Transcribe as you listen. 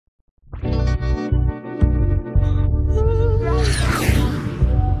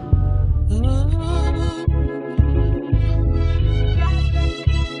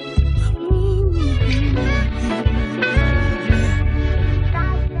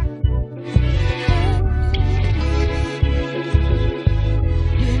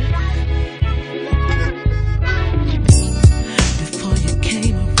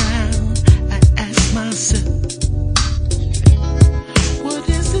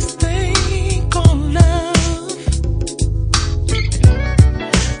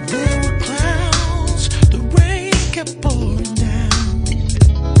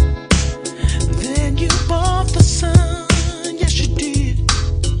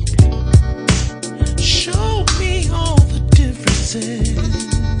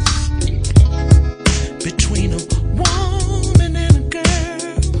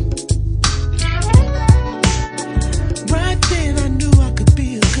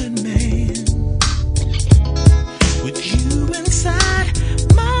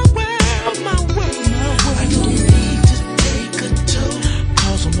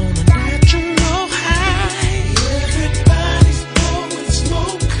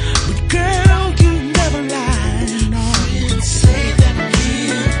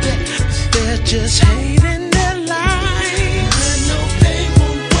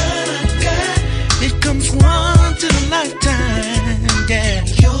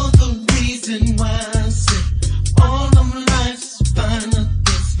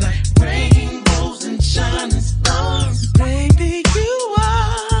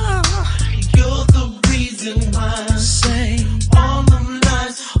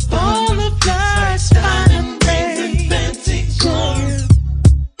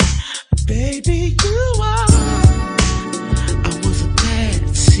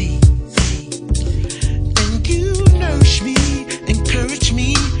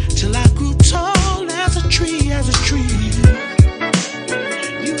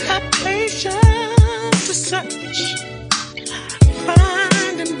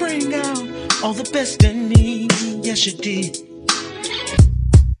yes you did.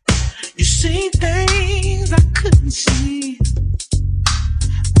 You seen things I couldn't see.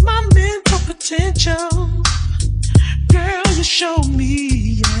 My mental potential, girl, you showed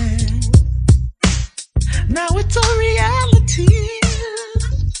me, yeah. Now it's a reality,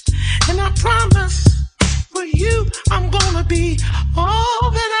 and I promise for you I'm gonna be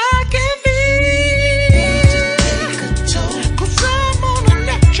all that I can be. Cause I'm on a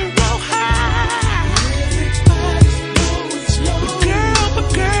natural high. But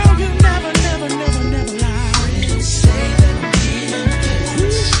girl, you never lie.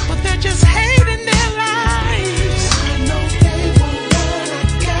 But they're just hating their lives.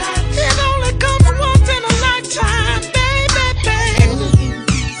 It only comes once in a lifetime, baby.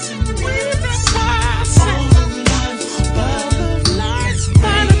 That's why I say all of life's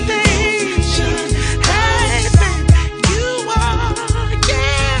finer things. Hey, baby, you are,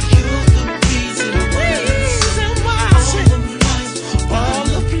 yeah. You're the reason why I say all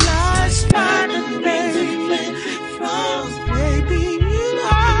of life's finer things. Baby, you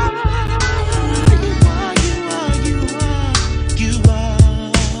are,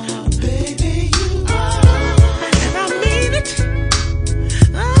 baby, you are. And I mean it,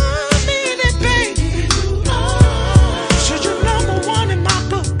 baby. So you're number one in my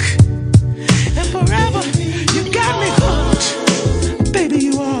book, and forever you got me hooked. Baby,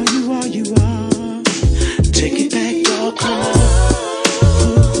 you are. Take it back, dog, come on.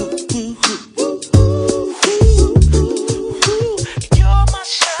 You're my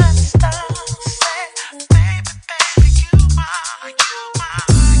shining star, say, baby, you are.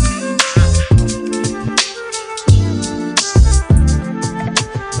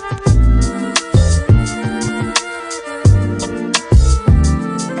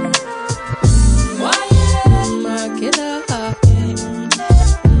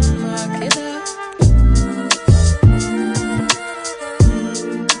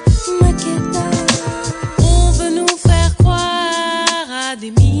 On veut nous faire croire à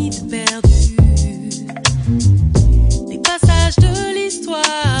des mythes perdus, des passages de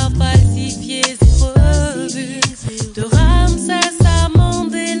l'histoire falsifiés et revus, de Ramsès à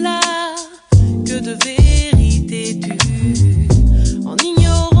Mandela, que de vérité tue. En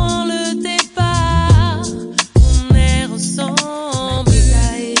ignorant le départ, on est ressemblé.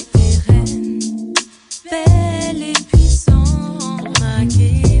 Maqueda était reine, belle et puissante.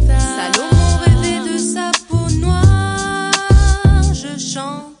 Maqueda. Salomon rêvait de sa peau noire. Je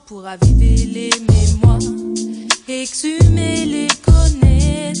chante pour raviver les mémoires, exhumer les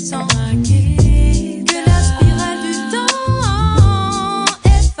connaissances. Que la spirale du temps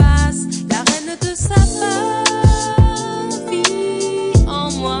efface la reine de sa vie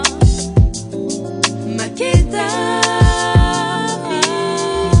en moi. Maqueda vit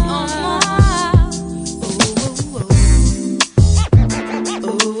en moi. Oh,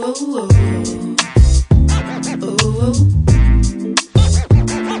 oh, oh.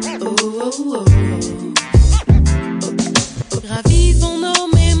 Oh, oh, oh. Gravivons nos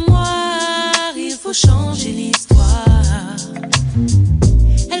mémoires, il faut changer l'histoire.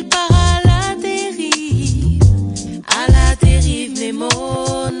 Elle part à la dérive, mes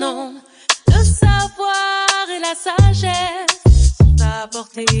mots, non. Le savoir et la sagesse sont à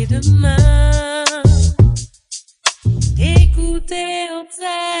portée de main. Écoutez au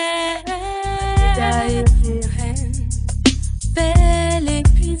terre, reine, belle et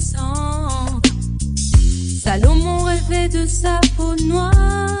puissante. Salomon rêvait de sa peau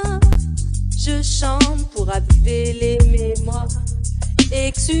noire. Je chante pour raviver les mémoires,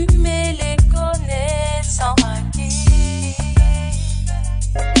 exhumer les connaissances acquises.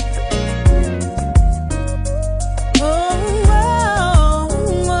 Oh, oh,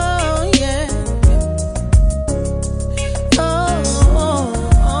 oh, yeah. Oh, oh,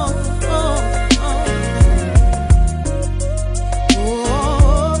 oh, oh,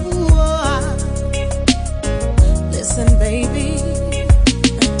 oh, oh. Listen, baby,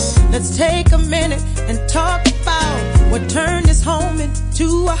 let's take a minute and talk about what turned this home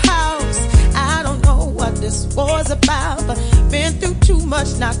into a house. I don't know what this was about, but been through too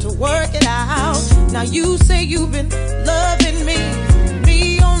much not to work it out. Now you say you've been loving me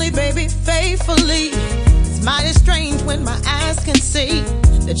only, baby, faithfully. It's mighty strange when my eyes can see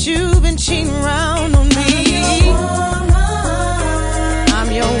that you've been cheating around on me.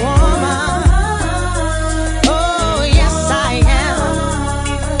 I'm your woman. Oh, yes, I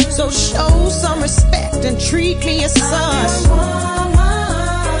am. So show some respect and treat me as son.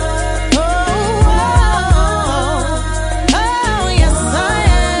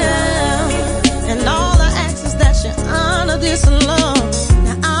 This love.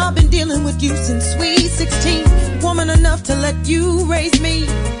 Now I've been dealing with you since sweet 16. Woman, but you raised me.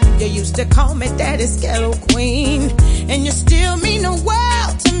 You used to call me Daddy's ghetto queen, and you still mean the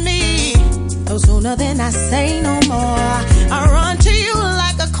world to me. No sooner than I say no more, I run to you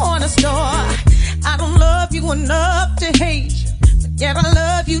like a corner store. I don't love you enough to hate you, but yet I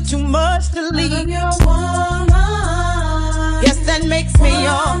love you too much to leave. I'm your woman. Yes, that makes me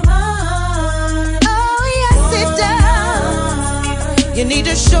your woman. Oh, yes, it does. You need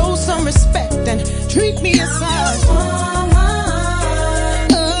to show some respect and treat me as such.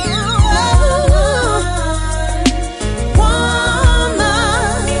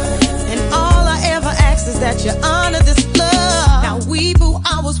 That you honor this love. Now we boo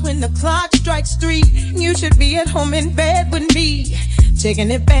hours when the clock strikes 3. You should be at home in bed with me, taking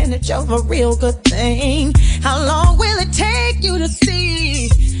advantage of a real good thing. How long will it take you to see?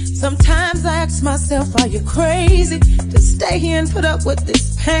 Sometimes I ask myself, are you crazy to stay here and put up with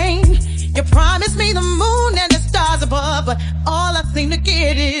this pain? You promised me the moon and the stars above, but all I seem to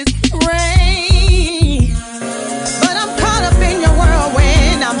get is rain. But I'm caught up in your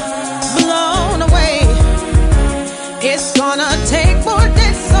whirlwind, I'm blown away. It's gonna take more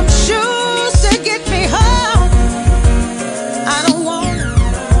than some shoes to get me home. I don't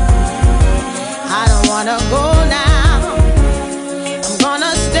wanna go now. I'm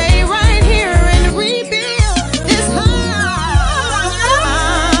gonna stay right here and rebuild this house.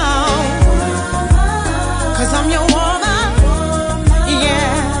 'Cause I'm your woman,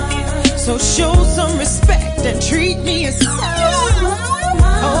 yeah. So show some respect and treat me as such.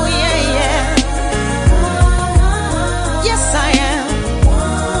 Oh yeah, yeah. Yes, I am.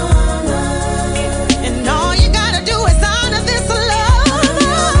 And all you gotta do is honor this love.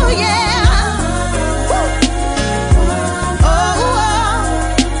 Oh, yeah. Oh,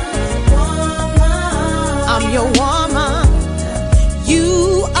 I'm your woman. You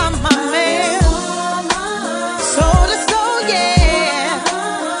are my man. Soul to soul, yeah.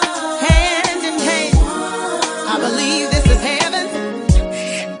 Hand in hand. I believe this is heaven.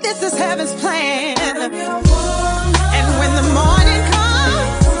 This is heaven's plan. When the morning comes,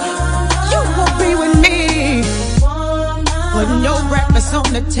 you will be with me, putting your breakfast on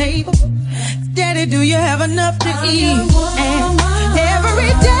the table. Daddy, do you have enough to eat? And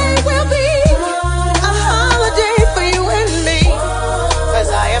every day will be a holiday for you and me, 'cause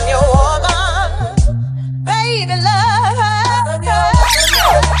I am your woman, baby love.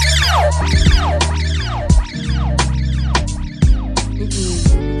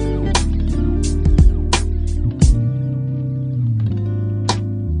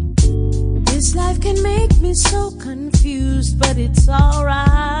 Life can make me so confused, but it's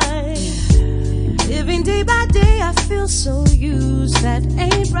alright. Living day by day, I feel so used, that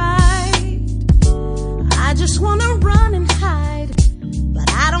ain't right. I just wanna run and hide, but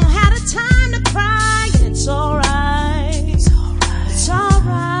I don't have the time to cry, and it's alright. It's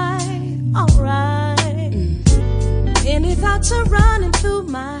alright, alright. Any thoughts are running through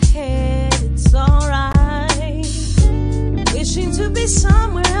my head, it's alright. Wishing to be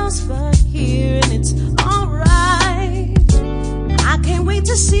somewhere else but here, and it's alright. I can't wait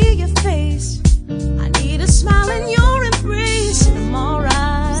to see your face. I need a smile in your embrace, and I'm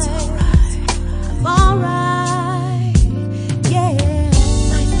alright. I'm alright, yeah.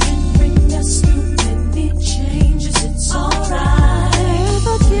 Life can bring us through many changes, it's alright.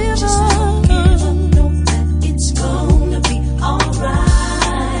 Never give up. Know that it's gonna be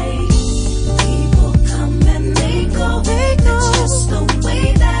alright. People come and they go. That's just the way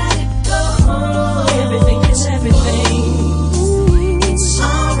that it goes. Everything is everything. It's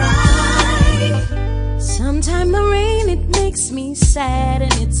alright. Sometimes the rain, it makes me sad,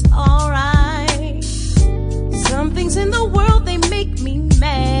 and it's alright. Some things in the world, they make me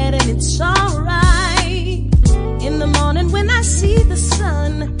mad, and it's alright. In the morning when I see the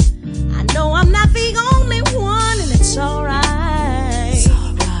sun, I know I'm not the only one, and it's alright.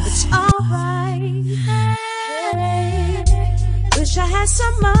 It's alright. Wish I had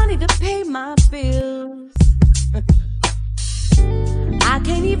some money to pay my bills. I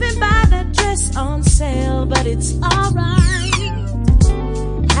can't even buy that dress on sale, but it's alright.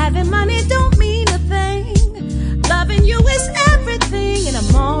 Having money don't mean a thing. Loving you is everything, and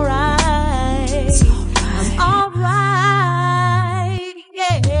I'm alright. I'm alright,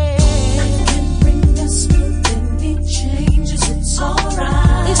 yeah. Life can bring us through many changes, it's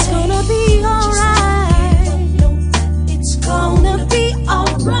alright. It's gonna be alright. It's gonna be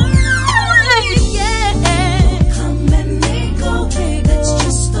alright, yeah. Come and they go, that's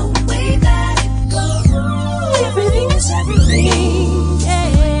just the way that it goes. Everything is everything,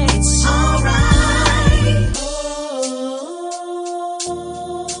 yeah. It's alright.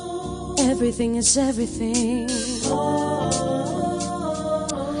 everything is everything.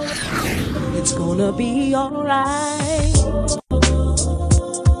 It's gonna be alright.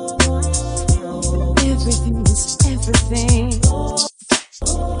 Everything is everything.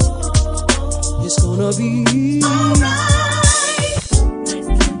 It's gonna be alright.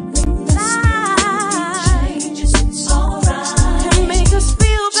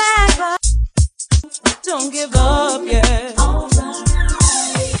 Don't give up, yeah. Alright.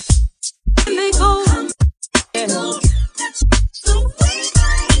 They go. Yeah. That's the way.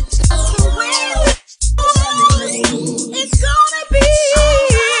 That's the way. It's gonna be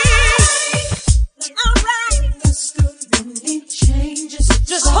alright. That's good. It changes.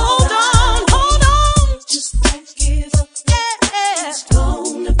 Just hold on, hold on. Just don't give up. Yeah. It's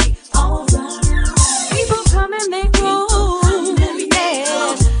gonna be alright. People come and they go.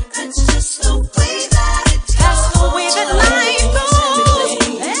 Yeah. That's just the way. That's the way that life goes.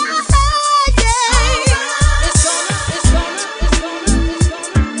 Yeah, yeah. It's gonna.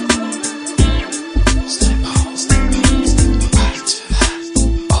 Step on, right to that.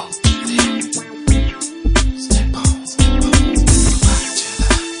 Oh, yeah. Step on, right to that.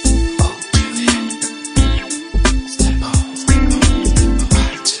 Oh, yeah. Step on, right to that. Oh, yeah. Step on,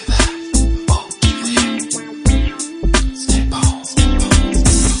 right to that. Oh, yeah. Step on, right to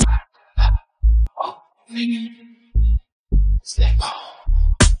that. Oh, yeah.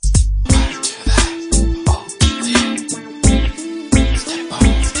 Step on.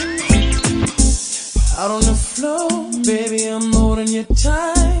 Out on the floor, baby, I'm holding you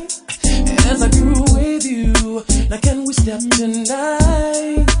tight. As I grew with you, now can we step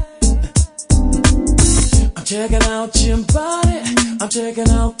tonight? I'm checking out your body, I'm checking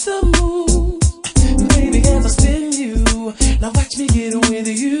out the mood. Baby, as I spin you, now watch me get with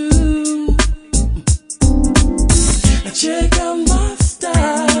you. Now check out my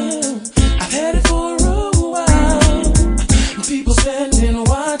style, I've had it for a while. People standing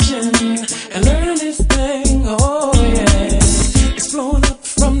watching and learning this thing, oh yeah. It's flowing up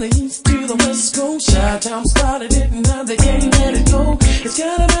from the east to the west coast. Chi-town started it and now they can't let it go. It's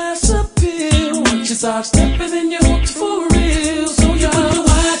got a mass appeal. Once you start stepping in, you're hooked for real. So you put the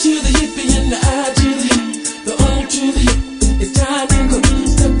Y to the hippie and the I to the hip, the O to the hip. It's time to go.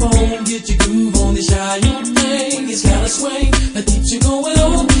 Step on, get your groove on this shy-yo thing. It's got a swing that keeps you going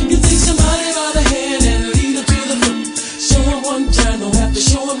on. You take somebody by the hand and lead them to the hook. Show them one time, don't have to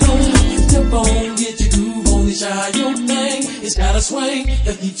show them no more. Step on, get your groove on this shy-yo thing. It's got a swing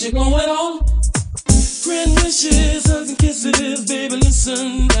that keeps you going on. Grand wishes, hugs and kisses, baby,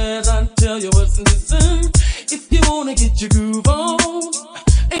 listen as I tell you what's missing. If you wanna get your groove on,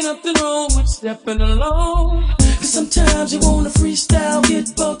 ain't nothing wrong with stepping along. Cause sometimes you wanna freestyle,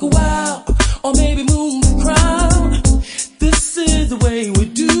 get buck wild, or maybe move the crowd. This is the way we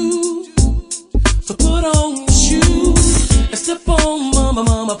do. So put on your shoes and step on, mama,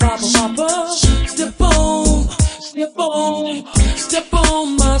 mama, papa, papa. Step on, step on, step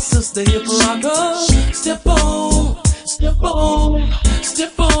on, my sister hip rocker. Step on, step on,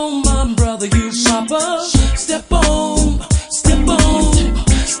 step on, my brother you papa. Step on, step on,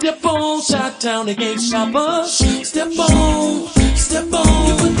 step on, Chi-town again shopper. Step on, step on.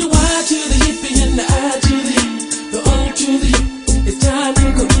 You put the Y to the hippie and the I to the hip, the O to the hip. It's time to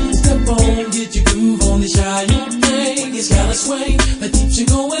go. Step on, get your groove on the shy-yo thing. It's got a swing that keeps you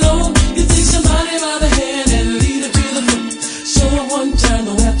going on. You take somebody by the hand and lead them to the foot. Show them one time,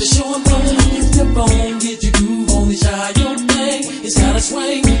 don't have to show them no more. Step on, get your groove on the shy-yo thing. It's got a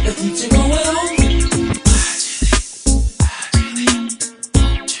swing that keeps you going on.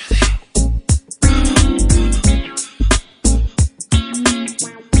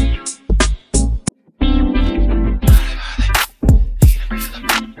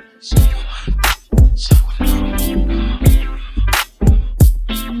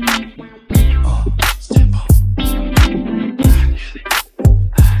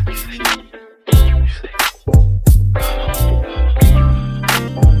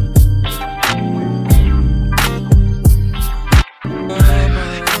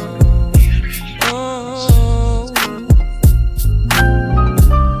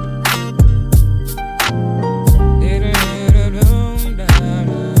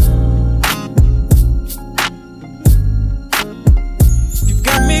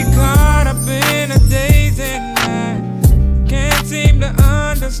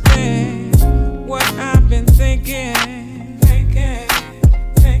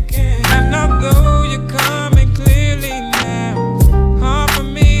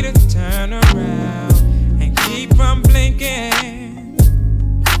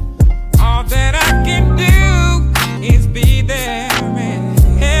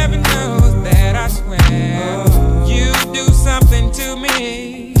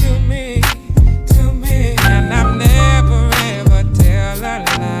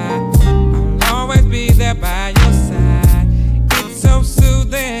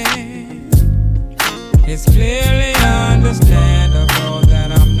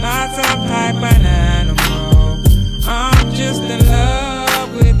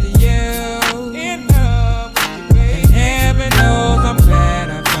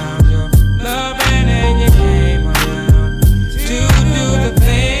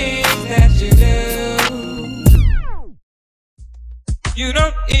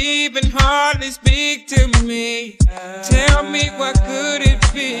 can hardly speak to me. Tell me what could it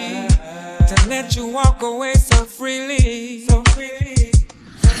be to let you walk away so freely,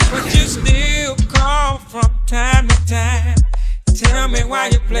 but you still call from time to time. Tell me why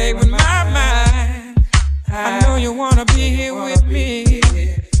you play with my mind. I know you wanna be here with me.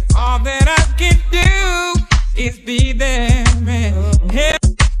 All that I can do is be there, man. Hell,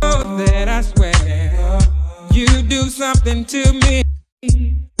 that I swear you do something to me,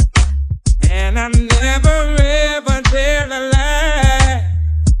 and I never ever dare to lie.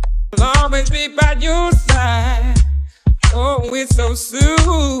 I'll always be by your side. Oh, it's so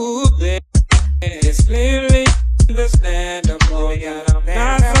soothing. It's clearly understandable that I'm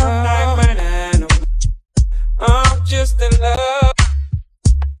not some type of animal. I'm just in love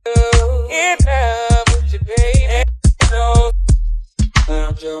with you, baby.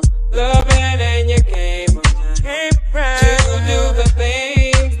 I'm your loving and you came around to do the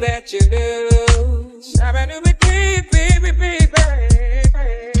things that you do.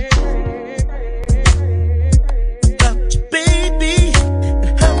 Baby,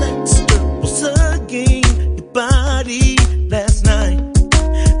 and how that skirt was hugging your body last night.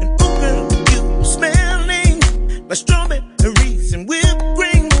 And oh girl, you were smelling like strawberries and whipped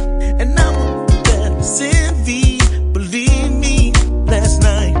cream. And I was that was envy, believe me, last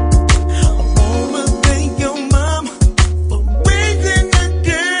night. I wanna thank your mama for raising a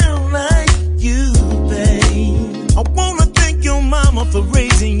girl like you, babe. I wanna thank your mama for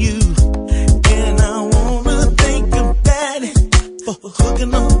raising you. And I wanna thank your daddy for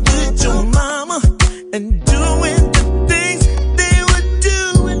hooking up with your mama and doing the things they were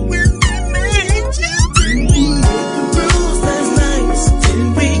doing when they made you. Didn't we make the rules last night?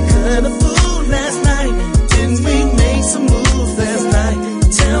 Didn't we cut a fool last night? Didn't we make some moves last night?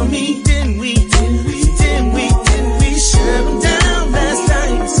 Tell me, didn't we? Didn't we shut them down last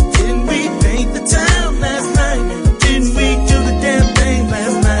night? Didn't we paint the town last night? Didn't we do the damn thing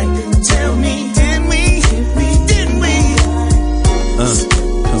last night? Tell me, didn't we? Didn't we?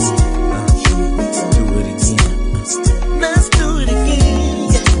 Do it again. Let's do it again.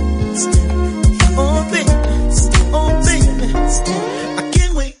 Oh baby, oh baby, I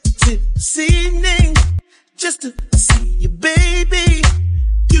can't wait till this evening just to see you, baby.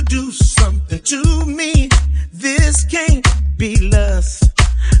 You do something to me. This can't be lust.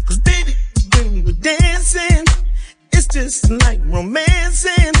 'Cause baby, when we're dancing, it's just like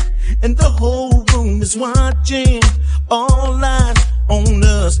romancing, and the whole room is watching, all eyes on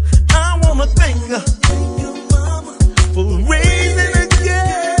us. I wanna thank her for raising a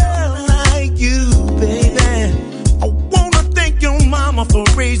girl like you, baby. I wanna thank your mama for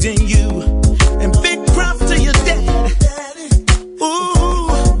raising you, and big props to your daddy. Ooh,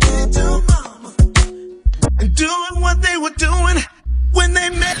 and doing what they were doing when they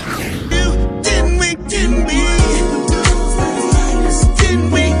met you. Didn't we? Didn't we?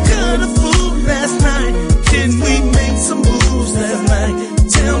 Didn't we cut a fool last night? Didn't we make some moves last night?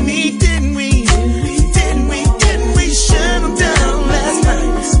 Tell me, didn't we? Didn't we shut them down last night?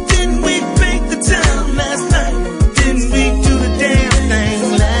 Didn't we paint the town last night? Didn't we do the damn thing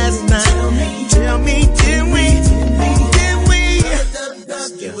last night? Tell me, didn't we? Didn't we?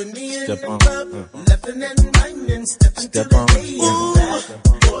 Step on, step on,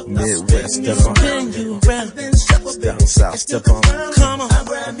 Midwest, step on, down south, step on, Come on,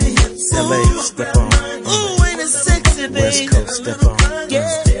 LA, step on, ooh, ain't it sexy, baby? West Coast, step on,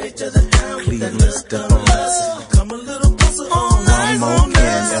 Cleveland, step on, Come a little closer, all one eyes more on can,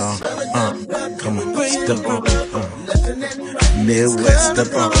 us. come on, step on, Midwest,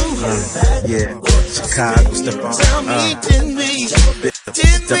 step on, yeah, Chicago, step on, Tell me, didn't we?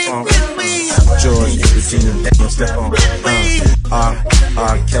 step on, Georgia, Virginia, step on,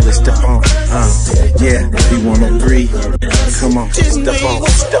 R. Kelly, step on, yeah, B103, come on, step on, step on,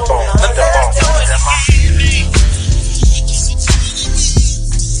 step on, step on.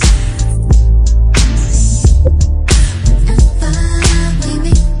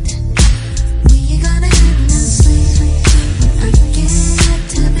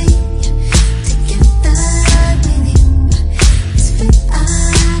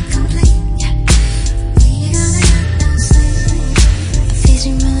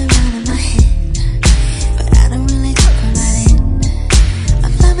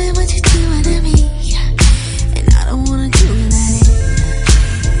 What you do when I'm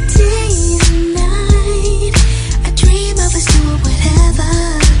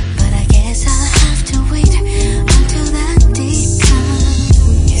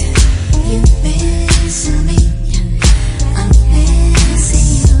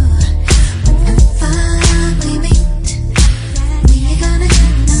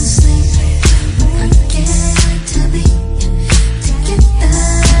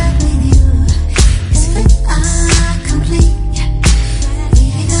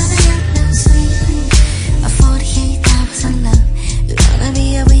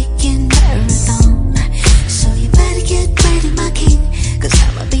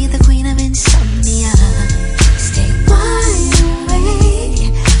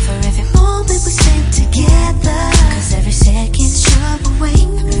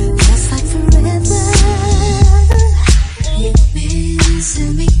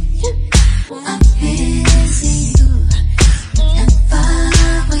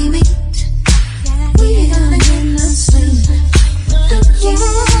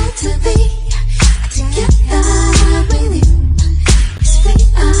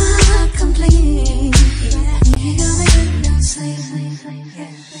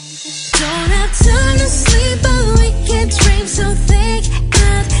Don't have time to sleep, but we can dream so thick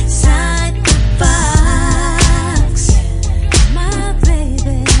outside the box. My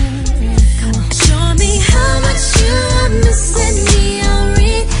baby, show me how much you are missing me. I'll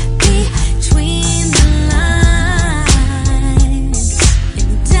read between the lines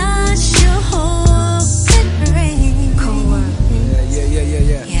and dodge your hope and rain. Cool world.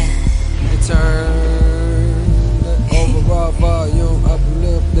 Yeah. Turn overall volume up a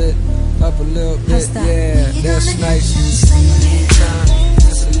little bit, yeah, that's nice.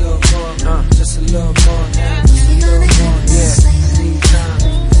 Just a little more, just a little more, just a little more, yeah.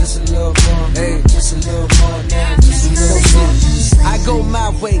 Just a little more, hey, just a little more now, just a little more. I go my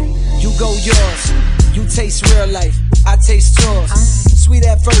way, you go yours. You taste real life, I taste yours. Sweet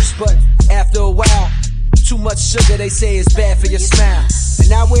at first, but after a while, too much sugar, they say it's bad for your smile.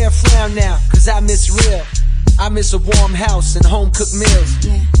 And I wear a frown now, cause I miss real. I miss a warm house and home-cooked meals.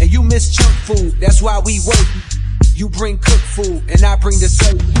 And you miss junk food, that's why we work. You bring cooked food, and I bring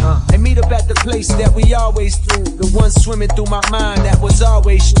dessert. And meet up at the place that we always do. The one swimming through my mind, that was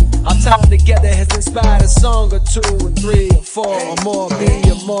always you. Our time together has inspired a song or two, or three, or four, or more. Be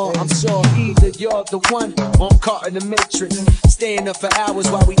or more, I'm sure either you're the one, or I'm caught in the matrix. Staying up for hours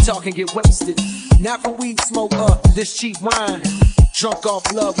while we talk and get wasted. Not for weed smoke up this cheap wine. Drunk off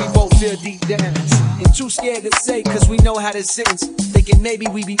love, we both feel deep down. And too scared to say, cause we know how this ends. Thinking maybe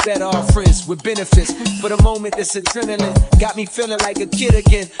we be better off friends with benefits. For the moment, this adrenaline got me feeling like a kid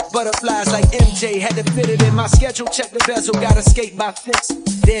again. Butterflies like MJ, had to fit it in my schedule. Check the bezel, gotta skate by 6.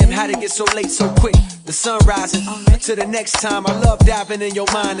 Damn, how'd it get so late so quick? The sun rising, to the next time. I love diving in your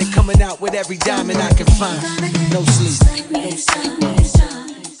mind and coming out with every diamond I can find. No sleep, no sleep.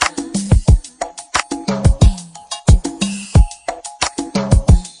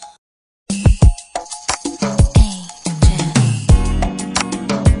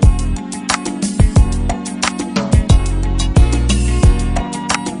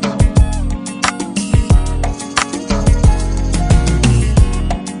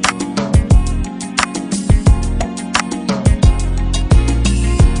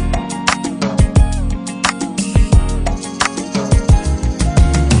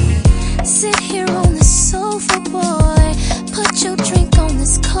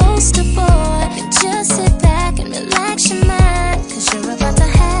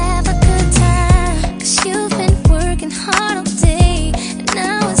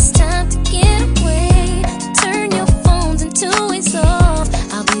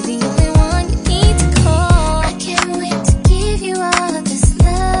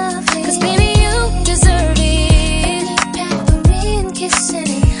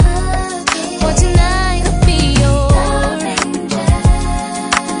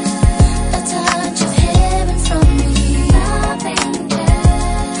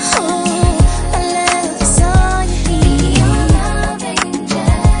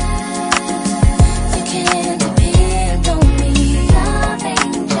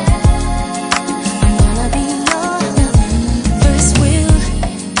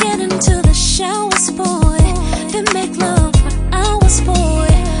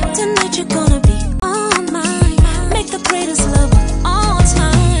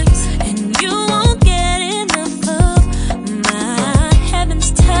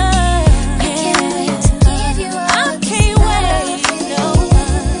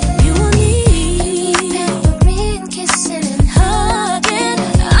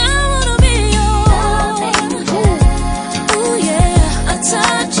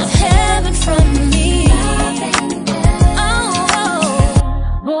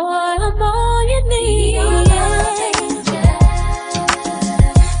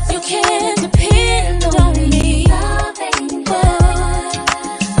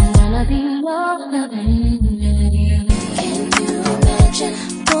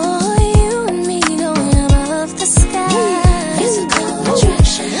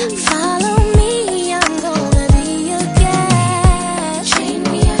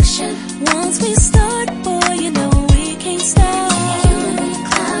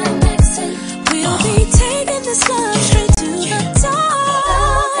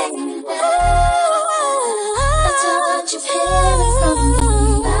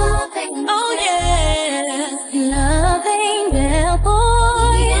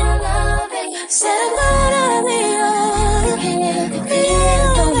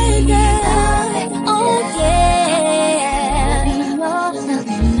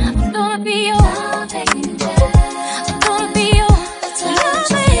 Be your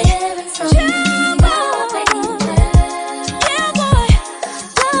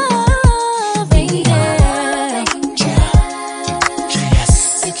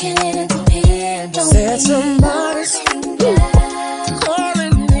can't depend on Said me. somebody's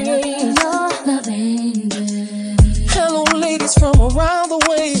calling me. Your love angel. Hello, ladies from around the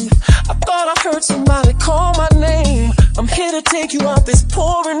way. I thought I heard somebody call my name. I'm here to take you out this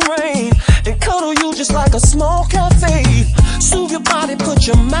pouring rain and cuddle you just like a small cafe. Soothe your body, put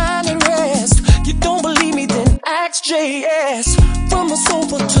your mind at rest. You don't believe me, then ask JS. From the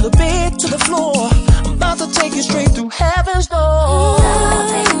sofa to the bed to the floor, I'm about to take you straight through heaven's door.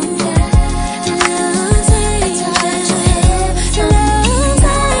 Love angel. Love angel.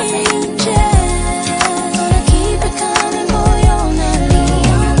 Love angel. Gonna keep it coming, boy, you'll not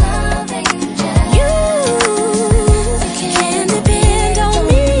leave. Love angel. You can depend on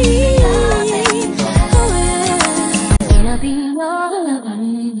me. Love angel. Oh yeah. Gonna be your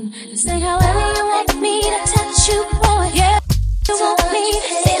lover. Say however you want me to touch you, boy. Yeah. You want me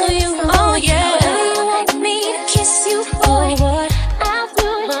to feel you, oh yeah. However you want me to kiss you, boy. I'll do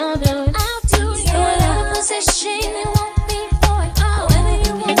it, I'll do it. Whatever position you want me, boy. However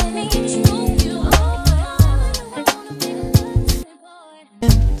you want me to move you,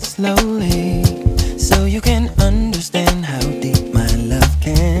 Slowly, so you can understand how deep my love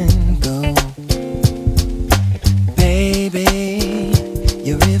can go. Baby,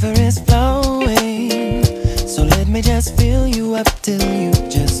 your river is flowing, so let me just fill you up till you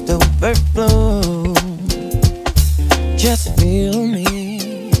just overflow. Just feel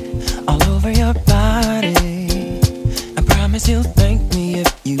me all over your body. I promise you'll thank me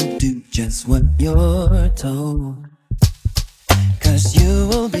if you do just what you're told. 'Cause you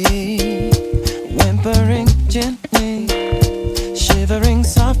will be whimpering gently, shivering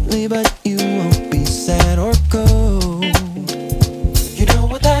softly, but you won't be sad or cold. You know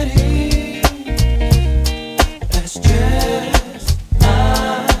what that is? That's just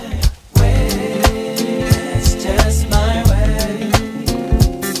my way. That's just my way.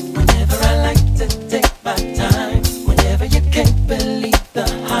 Whenever I like to take my time, whenever you can't believe the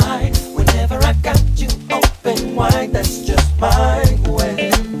high, whenever I got you open wide, that's just my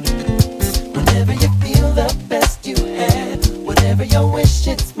way. Whenever you feel the best you had, whatever your wish,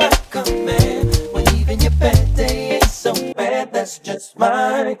 it's my command. When even your bad day ain't so bad, that's just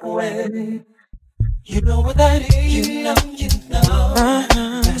my way. You know what that is? You know,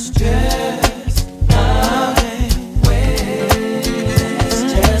 that's just my way. That's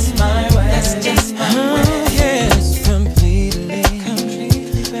just my way. That's just my way. Yes, completely.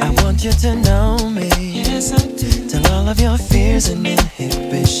 I want you to know me. Yes, I do. Till all of your fears and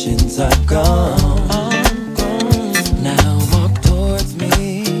inhibitions are gone. Now walk towards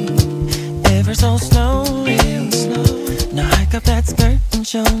me, ever so slowly. Now hike up that skirt and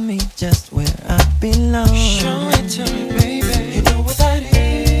show me just where I belong. Show it to me, baby. You know what that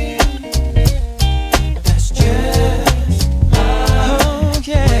is? That's just my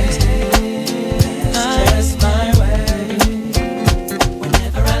way. That's just my way.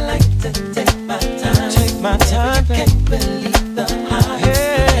 Whenever I like to take my time, baby. Can't believe the high.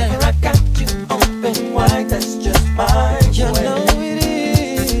 Whenever I got you open wide, that's just my way. You know it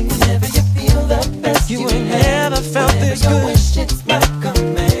is. Whenever you feel the best you ain't never felt this good. Whenever you wish, it's my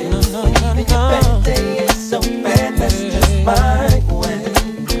command. When even your bad day is so bad, that's just my way.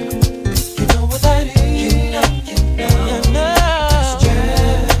 You know what that is? You know. It's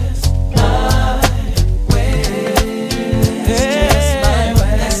just my way. It's just my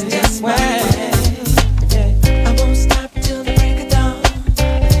way. That's just my way. I won't stop till the break of dawn.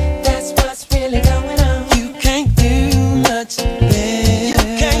 That's what's really going on. You can't do much better. You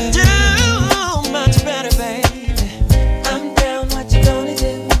can't do much better, baby. I'm down, what you gonna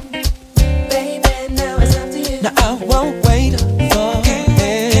do? Baby, now it's up to you. Now I won't wait for it.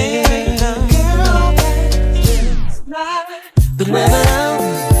 Girl, that's just my but never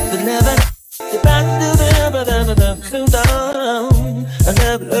know, but never if I do the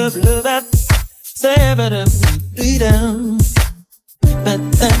love that say but be down. But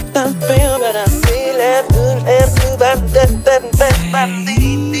that feel but I feel it good and blue but that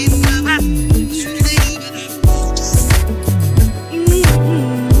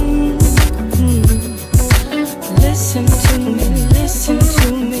Listen to me, listen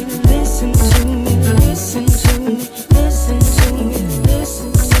to me, listen to me, listen to me, listen to me,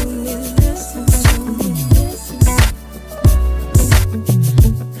 listen to me, listen to me, listen to me.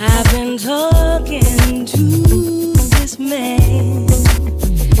 I've been talking to this man.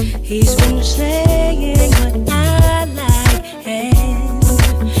 He's been saying what I like and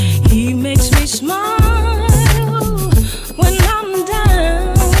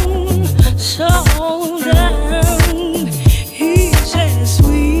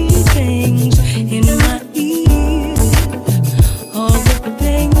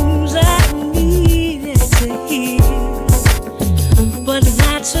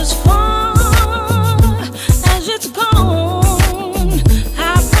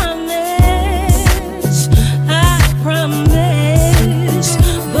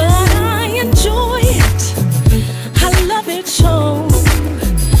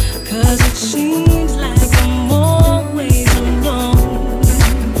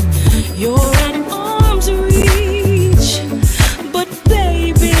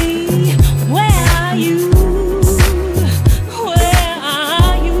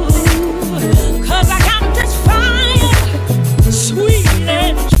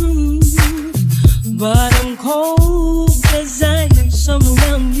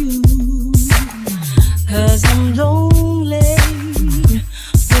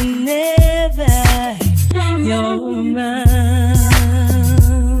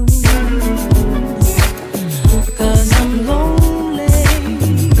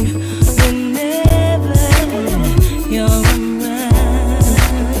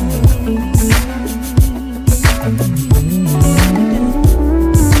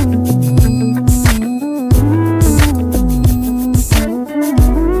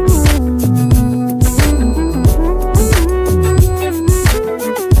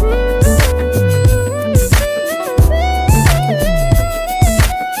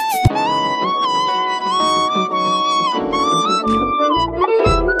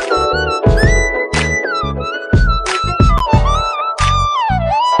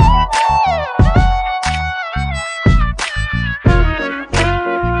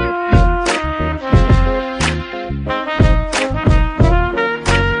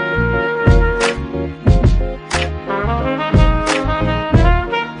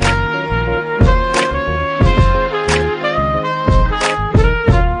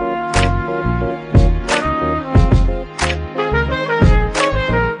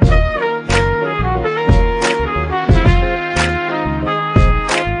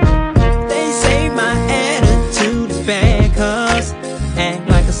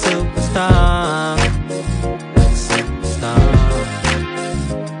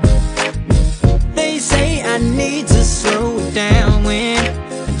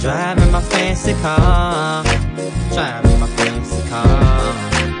fancy car. Drive in my fancy car.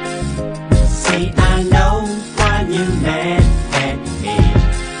 See, I know why you mad at me.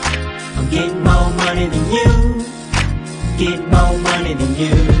 I'm getting more money than you, getting more money than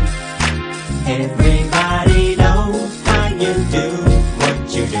you. Everybody knows why you do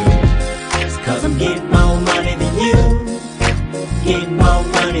what you do. It's 'cause I'm getting more money than you, getting more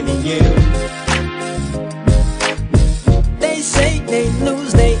money than you. They say they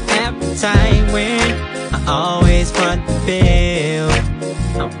lose their appetite when I always front the bill.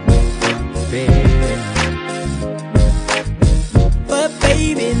 But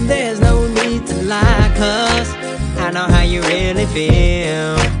baby, there's no need to lie, 'cause I know how you really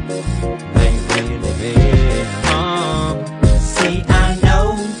feel. How you really feel. See, I know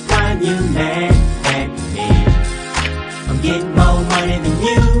why you mad at me. I'm getting more money than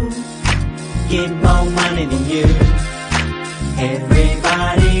you, getting more money than you.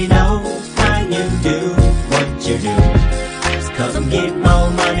 Everybody knows why you do what you do. It's 'cause I'm getting more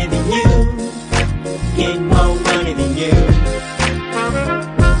money than you, getting more money than you.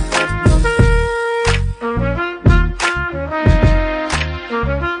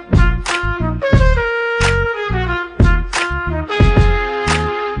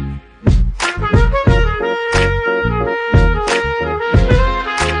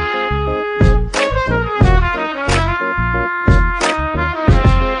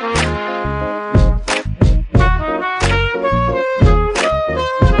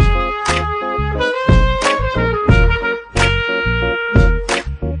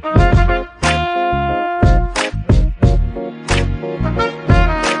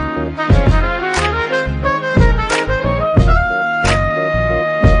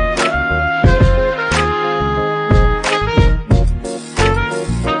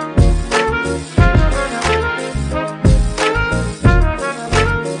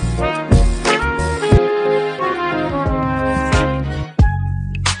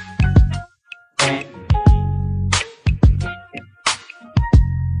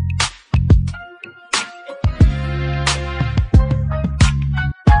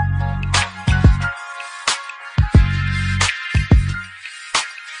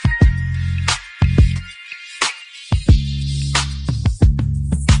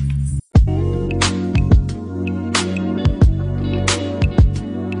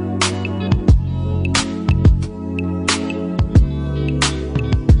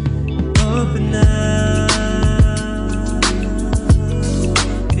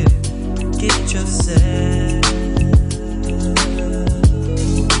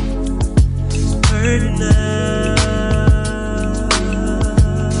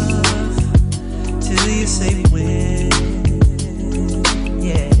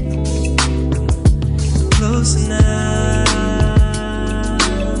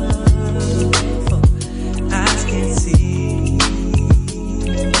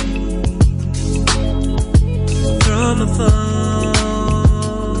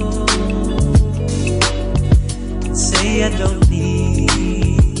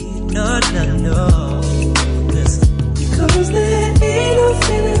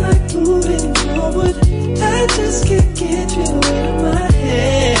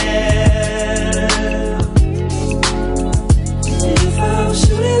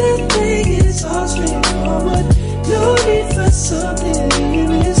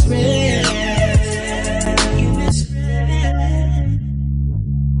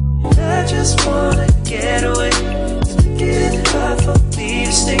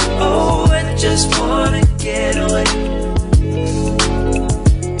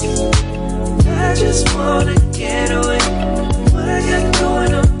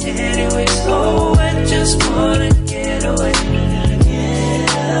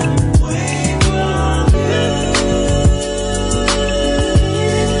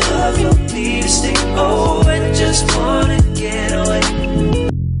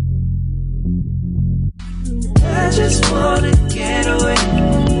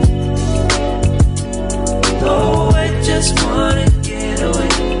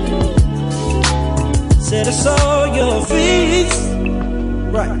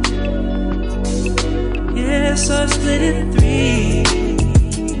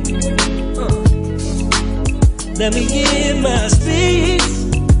 Let me get my space.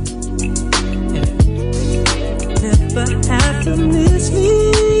 Never have to miss me.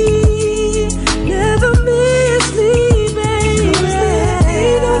 Never miss me, baby. 'Cause there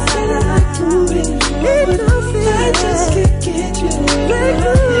ain't no feeling like moving. Ain't no feeling. I just can't get you like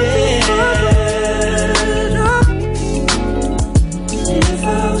moving forward. If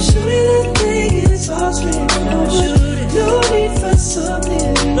I'm shooting a thing, it's all straight. No need for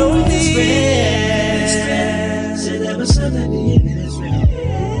something. No need.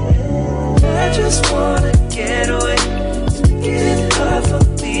 just wanna get away. Get hard for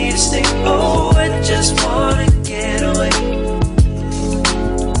me to stay. Oh, I just wanna get away.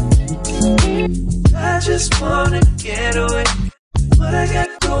 I just wanna get away. What I got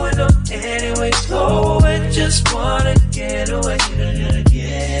going on anyways. Oh, I just wanna get away.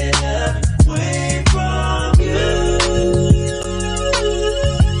 Get away from you.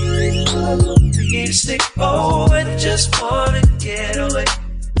 Me to stay. Oh, I just wanna get away.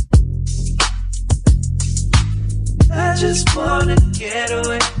 I just wanna get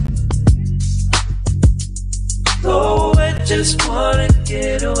away. Oh, I just wanna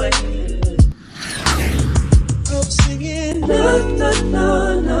get away. I'm singing no, no,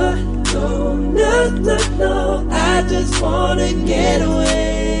 no, no, no, no, no, no. I just wanna get away.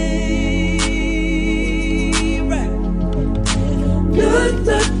 Right. No,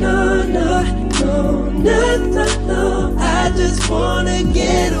 no, no, no, no, no, no, no. I just wanna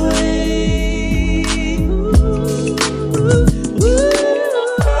get away.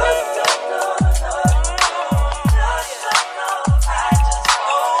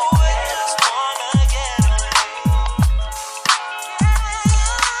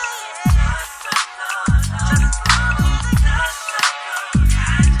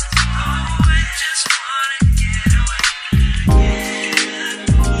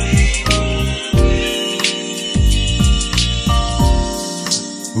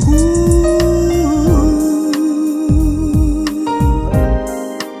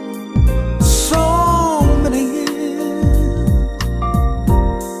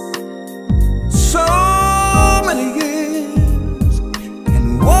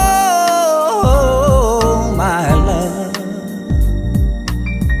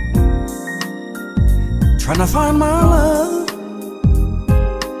 Trying to find my love.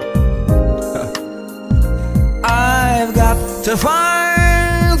 I've got to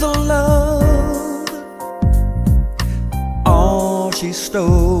find the love. Oh, she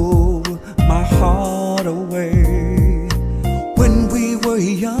stole my heart away when we were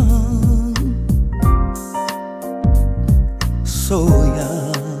young, so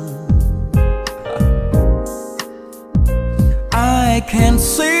young. I can't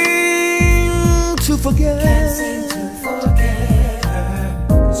seem to forget.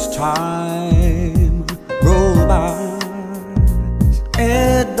 As time roll by,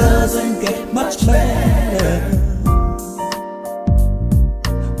 it doesn't get much better.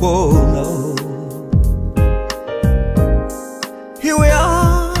 Whoa, no. Here we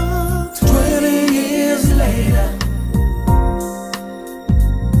are, 20 years later.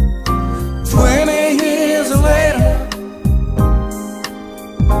 20 years later.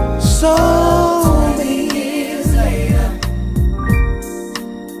 So many years later.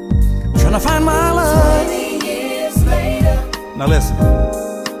 Trying to find my love. 20 years later. Now listen.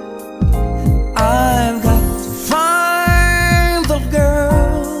 I've got to find the girl.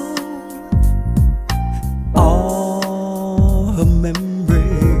 All her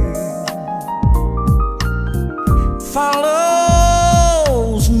memory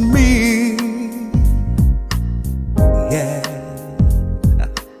follows me. Yeah.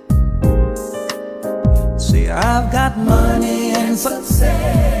 See, I've got money and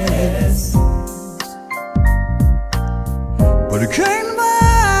success, but it can't buy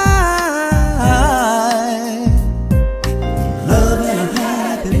love and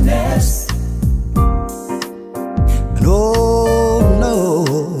happiness. And oh no.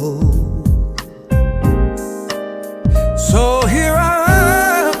 So here I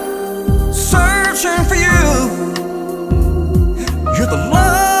am, searching for you. You're the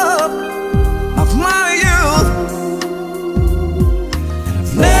love of my youth,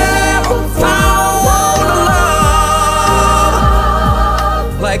 and I've never found a love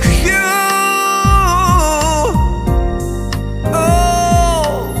like you. Oh,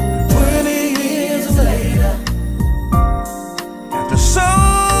 20 years later, after so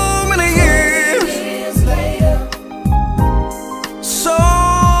many years later, so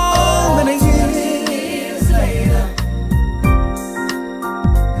many years later,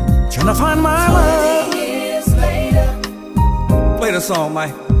 trying to find my love. Play the song,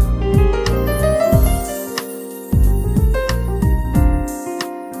 Mike.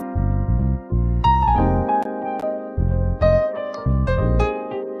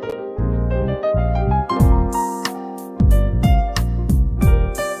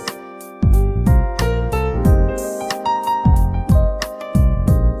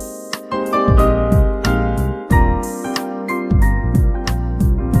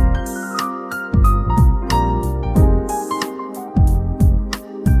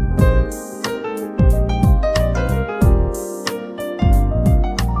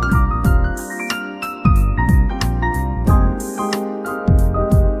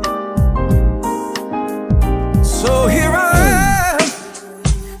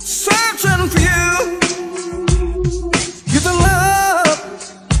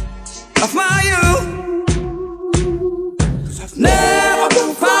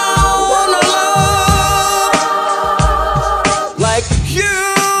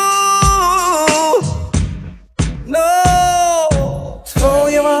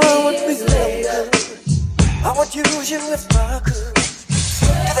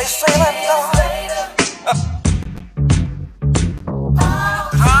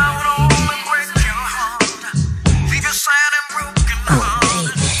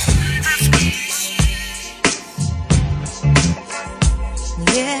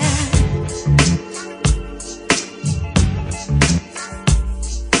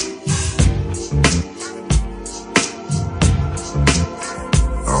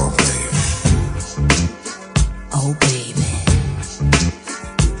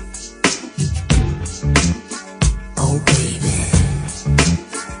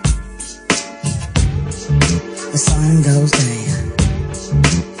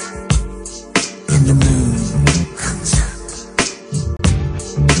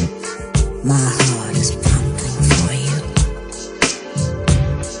 My heart is pumping for you.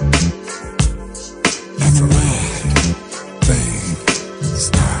 And a mad thing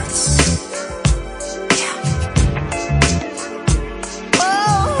starts. Yeah.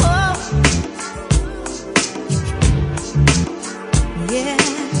 Oh, yeah.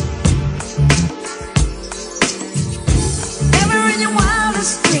 Never in your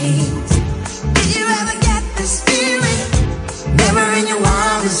wildest dreams did you ever get this feeling. Never in your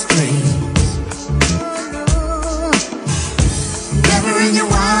wildest dreams. Never in your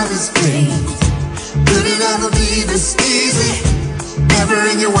wildest dreams could it ever be this easy. Never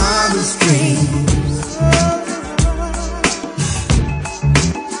in your wildest dreams.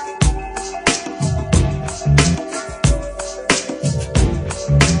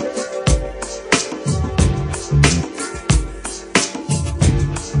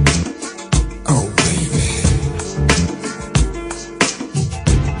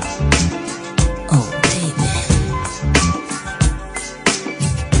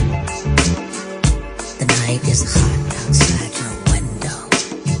 It's hot outside your window.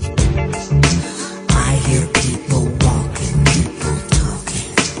 I hear people walking, people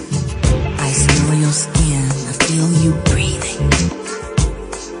talking. I smell your skin, I feel you breathing.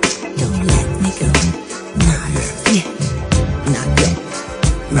 Don't let me go. Not yet. Not yet.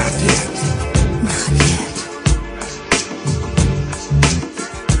 Not yet. Not yet.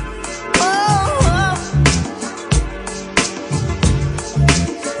 Oh,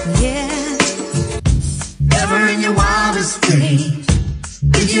 yeah. Never in your wildest dreams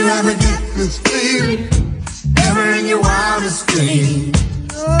did you ever get this feeling. Never in your wildest dreams.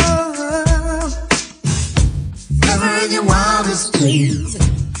 Never in your wildest dreams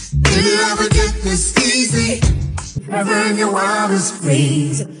did you ever get this easy. Never in your wildest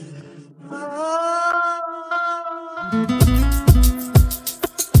dreams.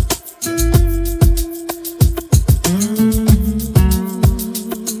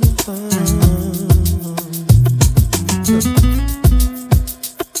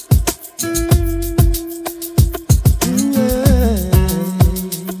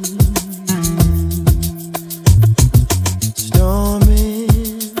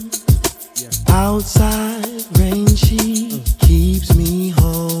 Outside rain, she keeps me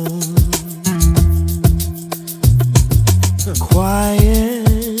home. Quiet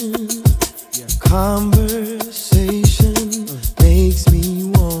conversation makes me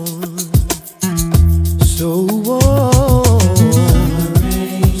warm. So warm.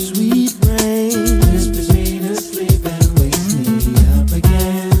 Rain, sweet rain, whispers me to sleep and wakes me up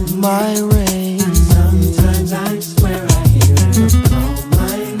again. My rain, sometimes I swear I hear it call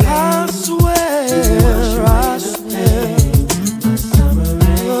my name. I swear.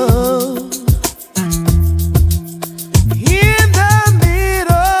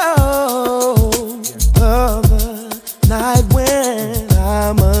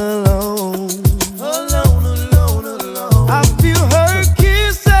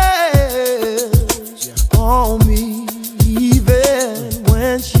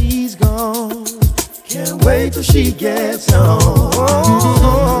 Can't wait till she gets home.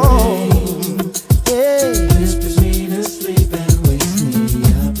 Hey. Whispers me to sleep and wakes me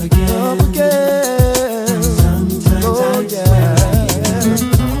up again. Sometimes I swear I hear her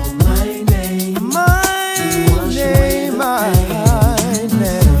call my name. My name, my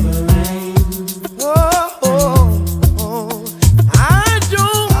name. Oh, I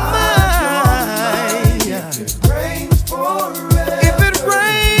don't mind if it rains forever. If it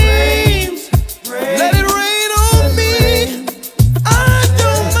rains, let it rain on me. I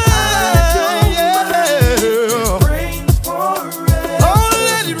don't mind, yeah. It rains forever. Oh,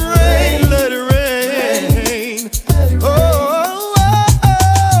 let it rain, let it rain. Oh,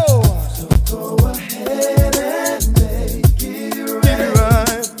 so go ahead and make it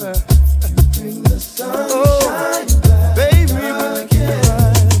right. You bring the sunshine back, baby, make it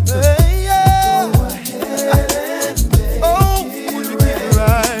right. Yeah. Go ahead and make it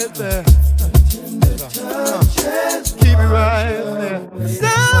right there. Keep it right there.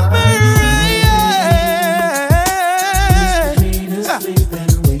 Summer rain.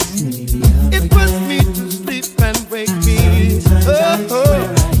 It puts me to sleep and wake me.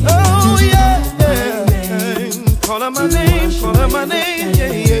 Oh, yeah. Call her my name, call her my name.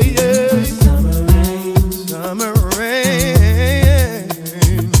 Yeah, yeah, yeah. Summer rain.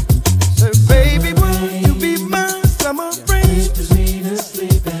 So, baby, would you be my summer rain?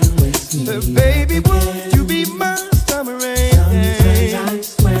 So, baby, would you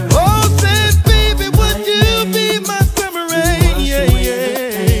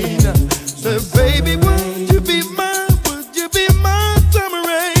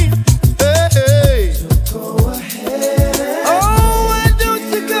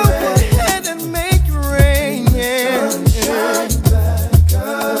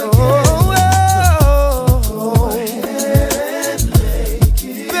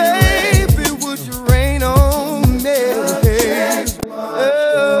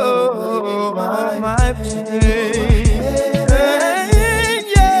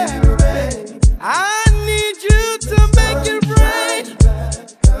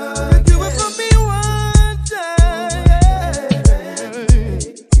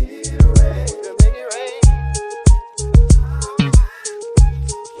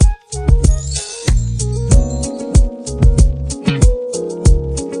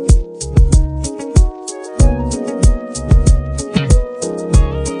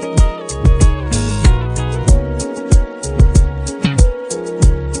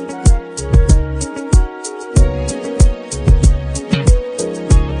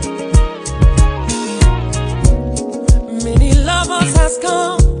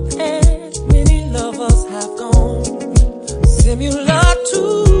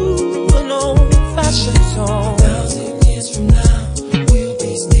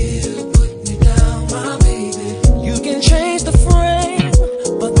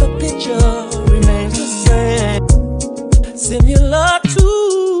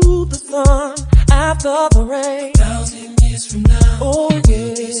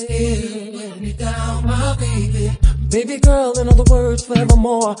me down, my baby. Baby girl, in other words,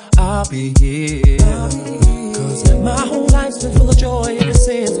 forevermore, I'll be here. Cause my whole life's been full of joy ever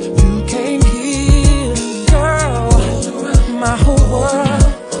since you came here. Girl, my whole world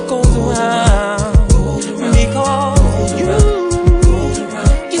goes around because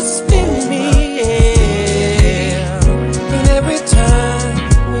you spin me, yeah. And every time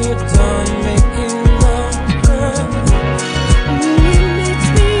we're done making love, girl, it makes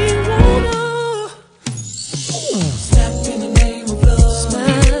me wanna snap in the name of love,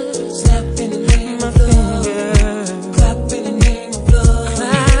 snap in the name of love, clap in the name of love,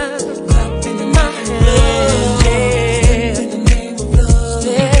 clap in the name of love, step in the name of love,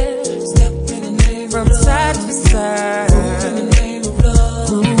 step in the name from side to side, move in the name of love,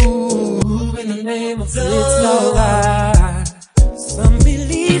 move in the name of love. It's alright. Some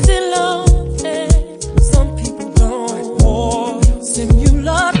believe in love and some people don't. Or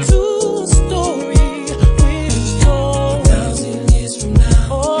similar to a story when it's told 1,000 years from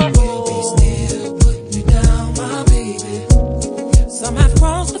now, you'll be still putting me down, my baby. Some have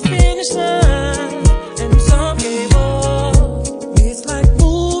crossed the finish line and some gave up. It's like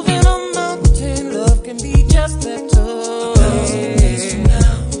moving a mountain. Love can be just that tough. 1,000 years from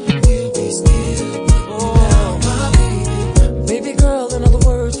now, we'll be still putting me down, my baby. Baby girl, in other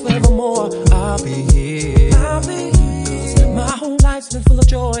words, forevermore, I'll be here. I'll be here. 'Cause my whole life's been full of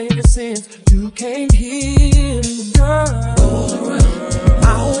joy ever since you came here. Girl,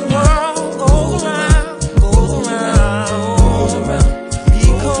 my whole world goes around, goes around, goes around.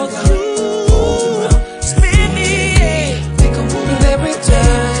 Because you spin me, and every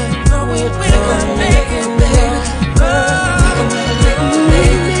time we're making love, girl,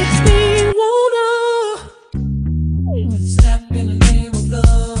 it makes me wanna snap in the name of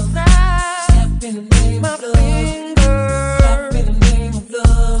love, snap in the name of love, snap in the name of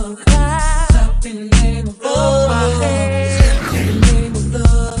love, snap in the name of love, my head, in the name of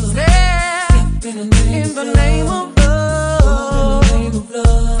love, snap in the name of love, in the name of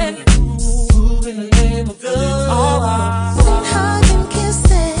love, and move in the name of love. Hugs and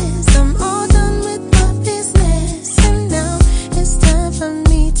kisses, I'm all done with my business, and now it's time for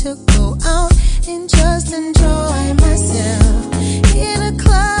me to go out and just enjoy myself. In a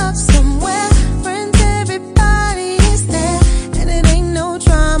club somewhere, friends, everybody is there, and it ain't no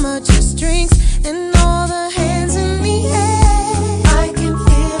drama, just drinks and all the hands in the air. I can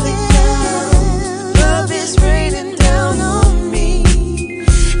feel it now, love is raining down on me,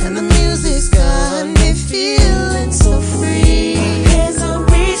 and the music's got me feeling so free. As I'm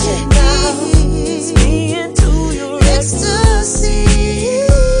reaching out, it's me into your ecstasy.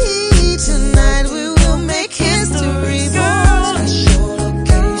 Tonight we will make history, girl. Special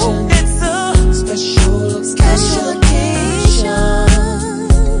occasion, it's a special occasion,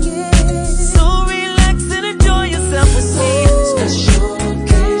 yeah. So relax and enjoy yourself with me. Special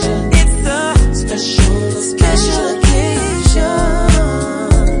occasion, it's a special occasion.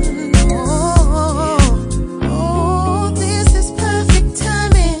 Oh, this is perfect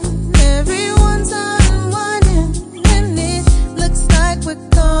timing. Everyone's unwinding, and it looks like we're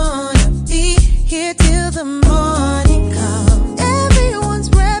gonna be here till the morning comes. Everyone's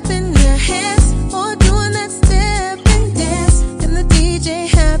wrapping their hands or doing that step and dance, and the DJ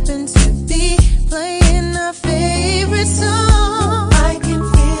happens to be playing our favorite song. I can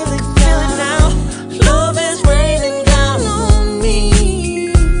feel it now. Love is raining down on me,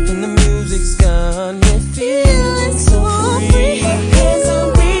 and the music's got me feeling so free. As I'm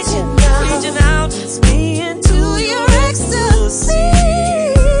reaching out, it's me into your ecstasy.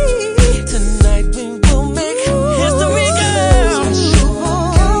 Tonight we will make history, girl.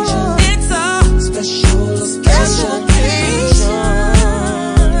 It's a special occasion.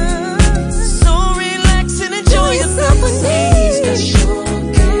 So relax and enjoy yourself with me. Special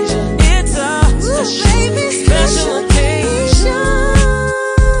occasion. It's a special occasion.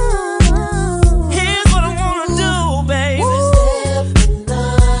 Here's what I wanna do, baby. Step the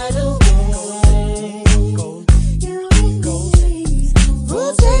night away.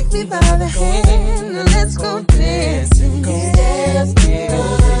 Well, take me by the hand and let's go dancing.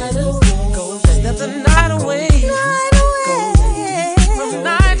 Step the night away. From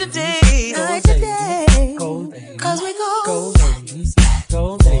night to day. 'Cause we go. Go ladies, go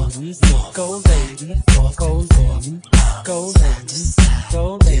ladies, go ladies, go ladies, go ladies, go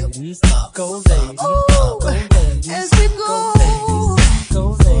ladies, go ladies, Ooh, as we go. go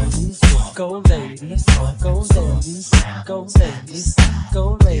ladies, go ladies, go ladies, go ladies, go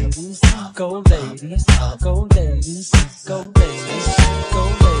ladies, go ladies, go ladies, go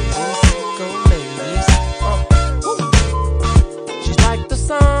ladies, go ladies, go ladies. She's like the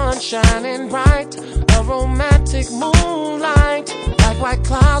sun shining bright, a romantic moonlight, like white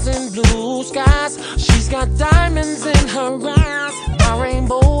clouds and blue skies. She's got diamonds in her eyes, my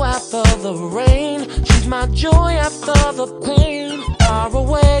rainbow after the rain. She's my joy after the pain. Far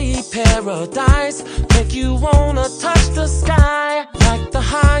away paradise, make you wanna touch the sky. Like the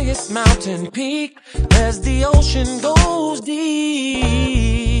highest mountain peak, as the ocean goes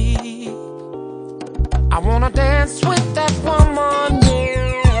deep. I wanna dance with that woman, yeah.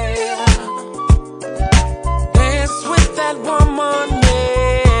 Dance with that woman,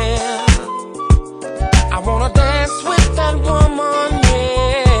 yeah. I wanna dance with that woman,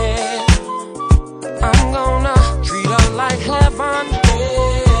 yeah. I'm gonna treat her like heaven,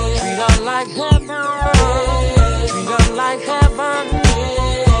 yeah. Treat her like heaven, yeah. Treat her like heaven,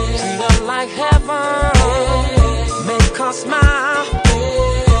 yeah. Treat her like heaven, yeah. Make her smile,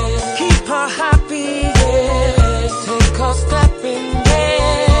 yeah. Keep her happy, yeah. Take her stepping,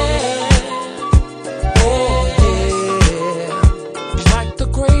 yeah. Oh yeah. She's like the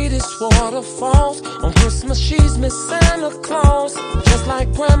greatest waterfalls. On Christmas she's Miss Santa Claus, just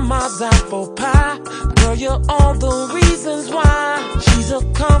like grandma's apple pie. Girl, you're all the reasons why. She's a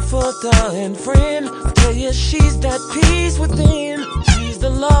comforter and friend. I tell you, she's that peace within. She's the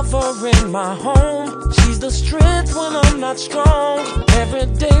lover in my home. She's the strength when I'm not strong. Every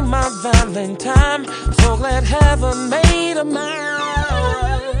day my Valentine. So glad heaven made a man.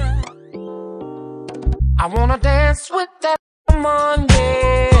 I wanna dance with that woman,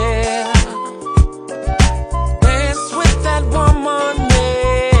 yeah. Dance with that woman,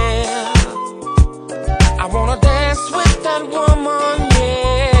 yeah. I wanna dance with that woman,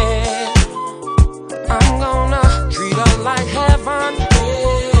 yeah. I'm gonna treat her like heaven, yeah.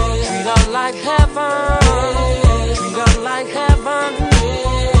 Treat her like heaven, yeah. Treat her like heaven,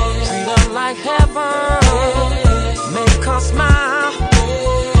 yeah. Treat her like heaven, yeah. Make her smile,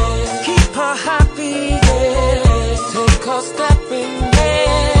 yeah. Keep her happy, yeah. Take her stepping,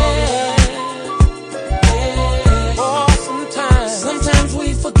 yeah. Oh, sometimes we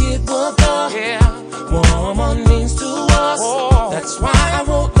forget what the woman means to us. That's why I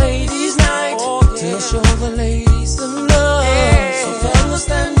wrote Ladies' Night, to show the ladies some love. So fellas,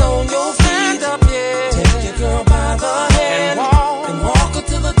 stand on your feet, take your girl by the hand and walk her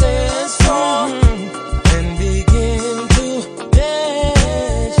to the dance floor, and begin to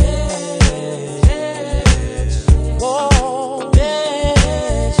dance. Whoa,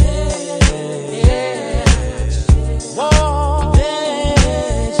 dance. Whoa,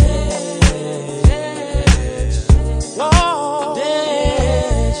 dance. Whoa,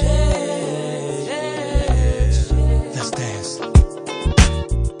 dance.